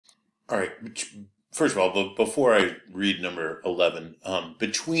All right. First of all, before I read number 11,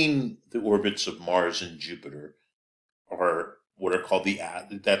 between the orbits of Mars and Jupiter are what are called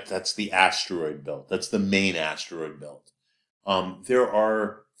that's the asteroid belt. That's the main asteroid belt. There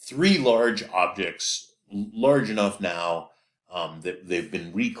are three large objects, large enough now that they've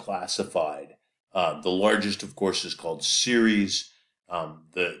been reclassified. The largest, of course, is called Ceres.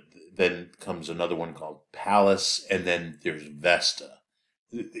 Then comes another one called Pallas, and then there's Vesta.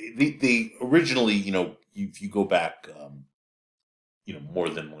 The originally, if you go back, more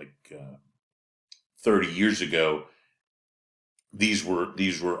than like 30 years ago, these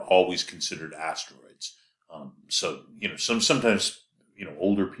were always considered asteroids. So sometimes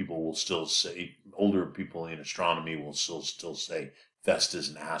older people in astronomy will still say Vesta is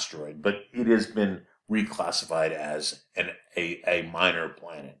an asteroid, but it has been reclassified as a minor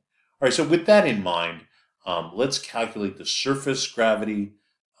planet. All right, so with that in mind, let's calculate the surface gravity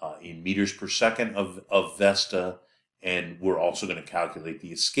in meters per second of Vesta, and we're also going to calculate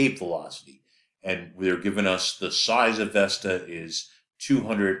the escape velocity. And they're giving us the size of Vesta is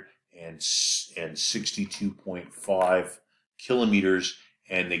 262.5 kilometers,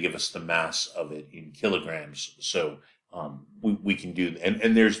 and they give us the mass of it in kilograms. So we can do,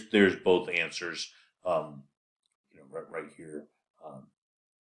 and there's both answers, right here.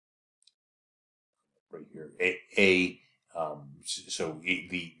 Right here, so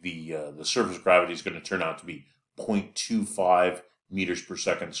the surface gravity is going to turn out to be 0.25 meters per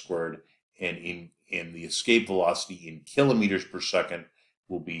second squared, and in the escape velocity in kilometers per second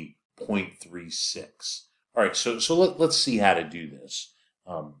will be 0.36. All right, so let's see how to do this.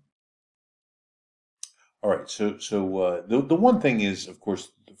 All right, so the one thing is, of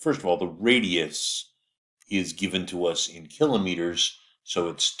course, first of all, the radius is given to us in kilometers, so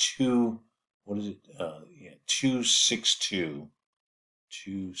it's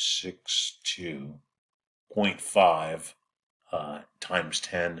 262.5 times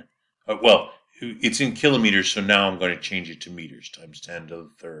 10. Well, it's in kilometers, so now I'm going to change it to meters, times 10 to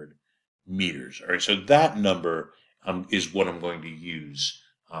the third meters. All right, so that number is what I'm going to use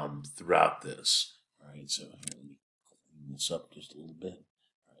throughout this. All right, so let me clean this up just a little bit.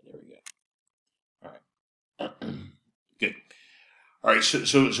 All right, there we go. All right, good. All right, so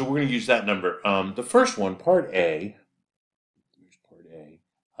we're going to use that number. The first one, part A. Here's part A.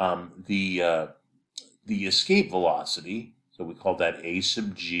 The escape velocity. So we call that A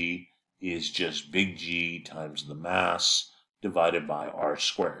sub g is just big G times the mass divided by r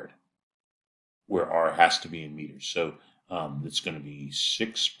squared, where r has to be in meters. So it's going to be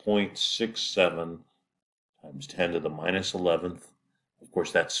 6.67 times 10 to the minus 11th. Of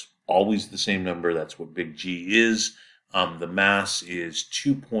course, that's always the same number. That's what big G is. The mass is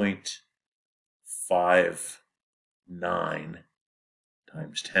 2.59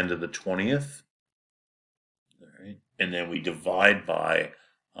 times 10 to the 20th. All right. And then we divide by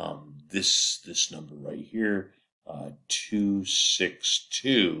this number right here,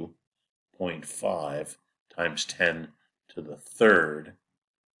 262.5 times 10 to the third.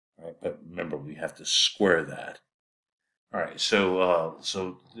 All right, but remember, we have to square that. All right, so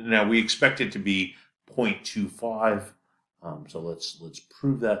now we expect it to be 0.25. So let's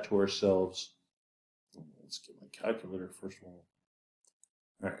prove that to ourselves. Let's get my calculator first of all.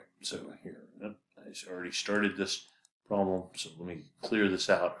 All right, so here, I already started this problem, so let me clear this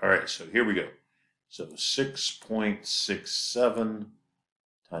out. All right, so here we go. So 6.67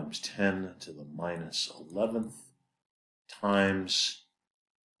 times 10 to the minus 11th times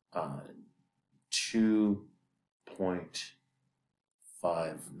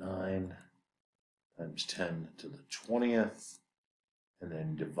 2.59 times 10 to the 20th, and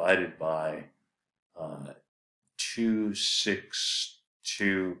then divided by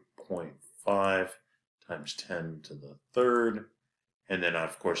 262.5 times 10 to the third, and then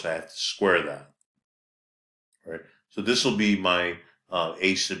of course I have to square that. All right, so this will be my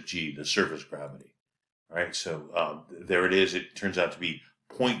A sub g, the surface gravity. All right, so there it is. It turns out to be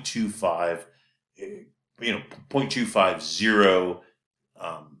 0.25, 0.250.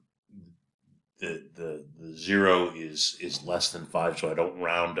 The zero is less than 5, so I don't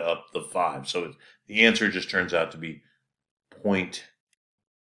round up the 5. So the answer just turns out to be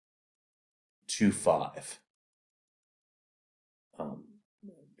 0.25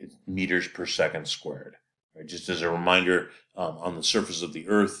 meters per second squared. Right? Just as a reminder, on the surface of the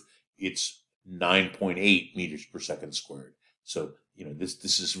Earth, it's 9.8 meters per second squared. So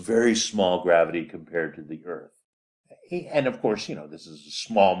this is very small gravity compared to the Earth, and of course this is a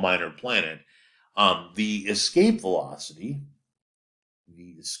small minor planet. The escape velocity,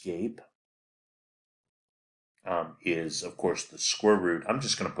 is, of course, the square root. I'm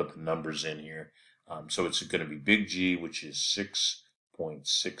just going to put the numbers in here. So it's going to be big G, which is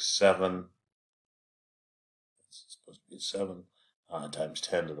 6.67. It's supposed to be 7 times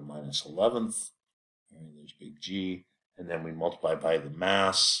 10 to the minus 11th. And there's big G. And then we multiply by the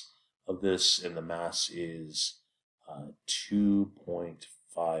mass of this, and the mass is 2.59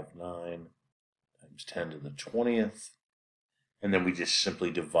 times 10 to the 20th. And then we just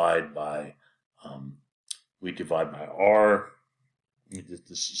simply divide by R.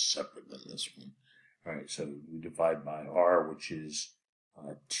 This is separate than this one. All right, so we divide by R, which is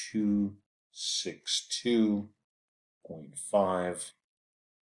 262.5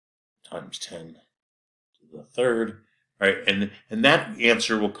 times 10 to the third. All right, and that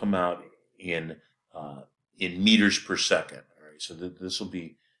answer will come out in meters per second. All right, so this will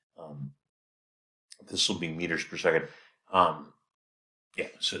be meters per second. Yeah,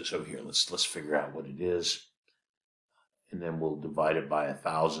 so here let's figure out what it is, and then we'll divide it by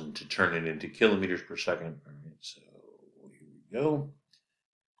 1,000 to turn it into kilometers per second. All right, so here we go.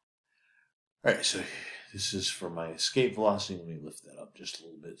 All right, so this is for my escape velocity. Let me lift that up just a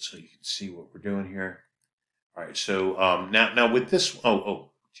little bit so you can see what we're doing here. All right, so now with this,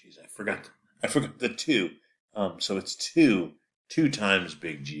 geez, I forgot the 2. So it's 2 times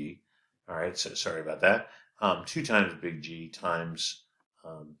big G. All right, so sorry about that. 2 times big G times,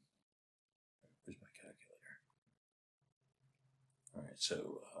 where's my calculator? All right,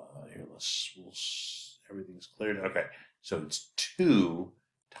 so here, everything's cleared. Okay, so it's 2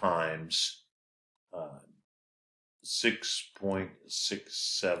 times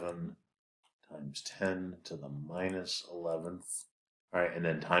 6.67 times 10 to the minus 11th. All right, and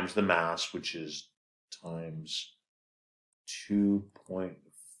then times the mass, which is times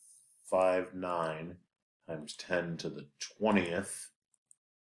 2.59 times 10 to the 20th.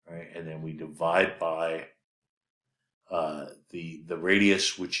 All right, and then we divide by the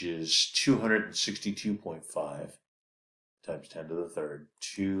radius, which is 262.5 times 10 to the third.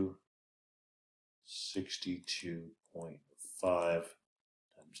 262.5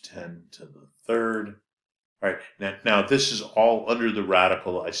 times 10 to the third. All right, now this is all under the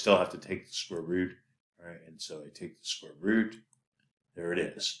radical. I still have to take the square root. All right, and so I take the square root. There it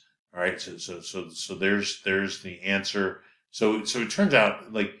is. All right, so there's the answer. So it turns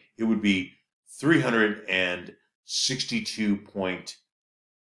out like it would be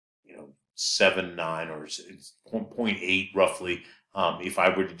 362.79 or 0.8 roughly if I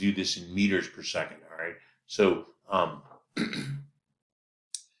were to do this in meters per second. All right, so here,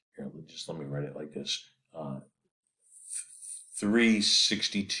 let me write it like this: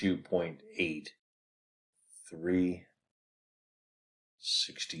 362.8.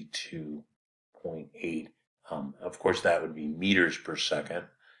 362.8. Of course, that would be meters per second.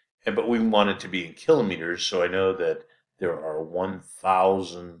 But we want it to be in kilometers, so I know that there are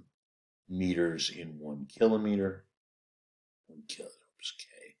 1,000 meters in 1 kilometer. 1 K.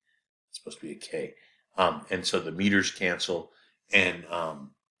 It's supposed to be a K. And so the meters cancel, and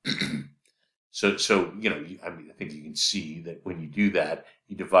so I think you can see that when you do that,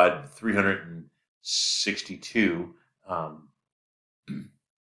 you divide 362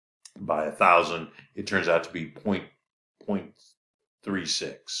 by 1,000, it turns out to be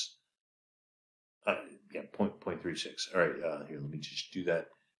 0.36. 0.36. All right, here, let me just do that.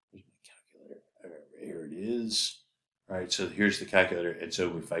 Here's my calculator. All right, here it is. All right, so here's the calculator. And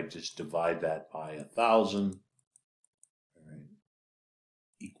so if I just divide that by 1,000, all right,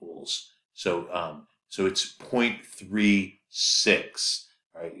 equals, so it's 0.36.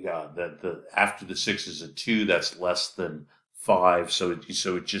 All right, yeah, the after the 6 is a 2, that's less than 5. So we're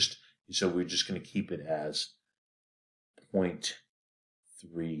just going to keep it as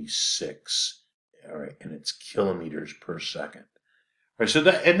 0.36. All right, and it's kilometers per second. All right, so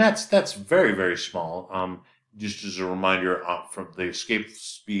that's very, very small. Just as a reminder, from the escape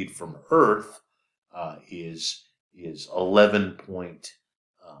speed from Earth is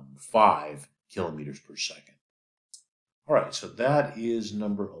 11.5 kilometers per second. All right, so that is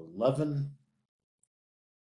number 11.